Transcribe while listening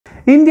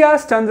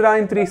India's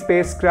Chandrayaan 3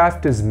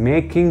 spacecraft is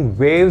making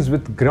waves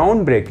with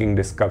groundbreaking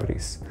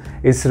discoveries.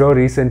 ISRO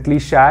recently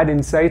shared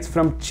insights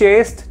from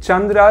CHASED,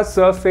 Chandra's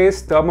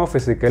Surface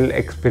Thermophysical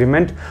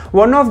Experiment,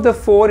 one of the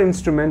 4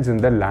 instruments in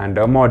the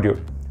lander module.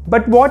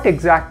 But what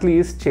exactly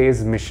is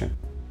CHASED mission?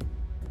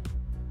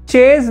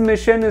 CHASED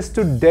mission is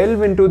to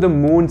delve into the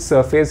moon's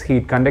surface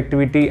heat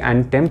conductivity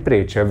and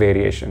temperature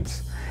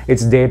variations.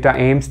 Its data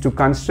aims to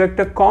construct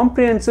a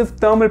comprehensive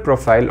thermal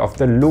profile of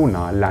the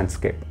lunar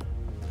landscape.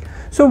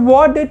 So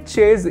what did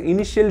CHASED's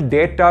initial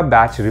data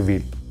batch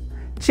reveal?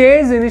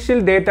 CHASED's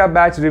initial data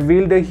batch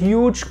revealed a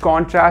huge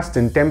contrast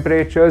in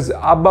temperatures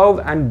above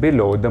and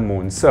below the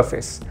moon's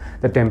surface.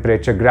 The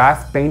temperature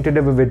graph painted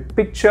a vivid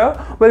picture.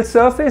 While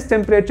surface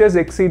temperatures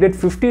exceeded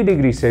 50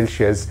 degrees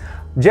Celsius,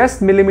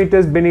 just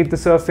millimeters beneath the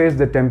surface,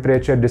 the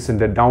temperature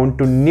descended down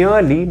to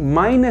nearly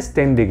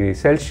 -10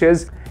 degrees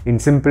Celsius. In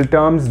simple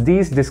terms,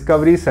 these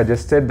discoveries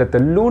suggested that the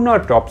lunar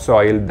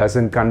topsoil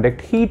doesn't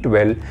conduct heat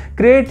well,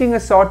 creating a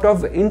sort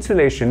of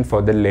insulation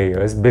for the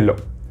layers below.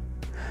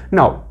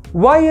 Now,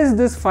 why is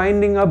this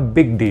finding a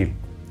big deal?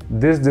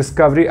 This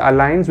discovery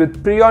aligns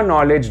with prior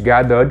knowledge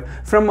gathered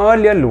from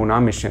earlier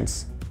lunar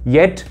missions.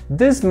 Yet,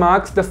 this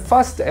marks the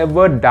first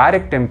ever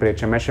direct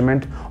temperature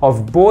measurement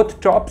of both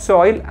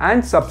topsoil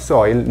and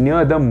subsoil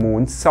near the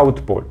moon's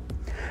south pole.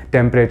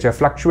 Temperature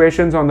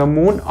fluctuations on the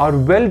moon are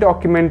well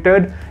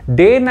documented.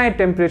 Day-night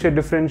temperature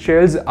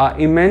differentials are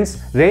immense,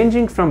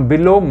 ranging from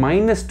below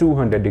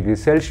 -200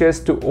 degrees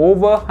Celsius to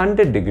over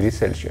 100 degrees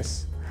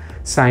Celsius.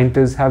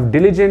 Scientists have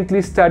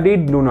diligently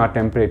studied lunar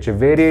temperature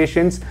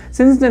variations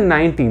since the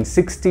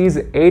 1960s,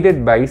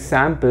 aided by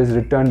samples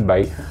returned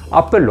by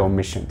Apollo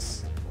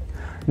missions.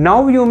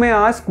 Now you may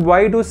ask,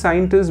 why do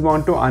scientists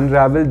want to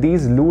unravel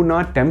these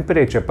lunar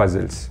temperature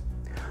puzzles?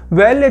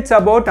 Well, it's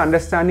about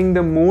understanding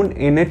the moon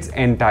in its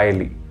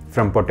entirety.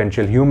 From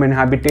potential human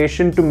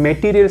habitation to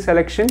material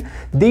selection,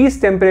 these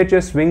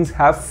temperature swings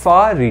have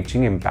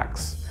far-reaching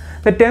impacts.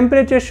 The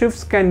temperature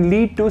shifts can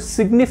lead to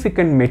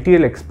significant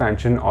material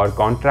expansion or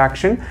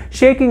contraction,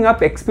 shaking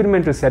up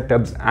experimental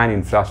setups and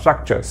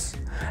infrastructures.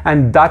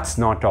 And that's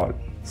not all.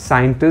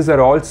 Scientists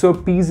are also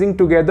piecing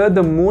together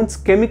the moon's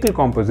chemical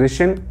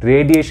composition,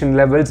 radiation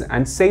levels,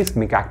 and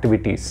seismic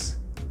activities.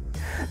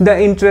 The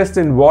interest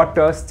in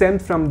water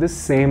stems from this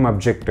same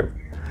objective.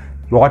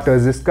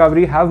 Water's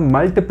discovery have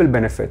multiple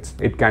benefits.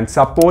 It can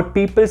support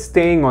people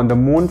staying on the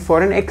moon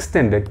for an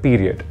extended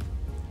period.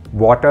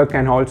 Water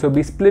can also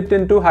be split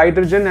into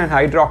hydrogen and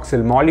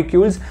hydroxyl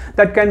molecules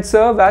that can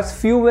serve as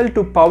fuel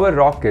to power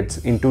rockets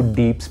into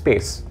deep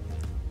space.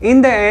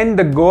 In the end,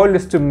 the goal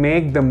is to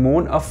make the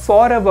moon a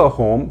forever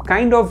home,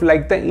 kind of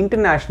like the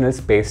International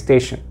Space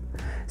Station.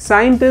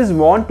 Scientists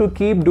want to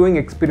keep doing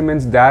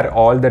experiments there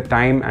all the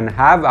time and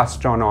have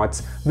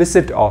astronauts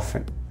visit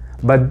often.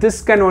 But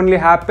this can only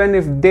happen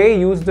if they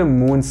use the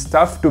moon's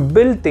stuff to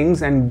build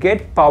things and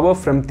get power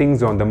from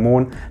things on the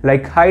moon,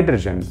 like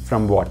hydrogen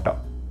from water.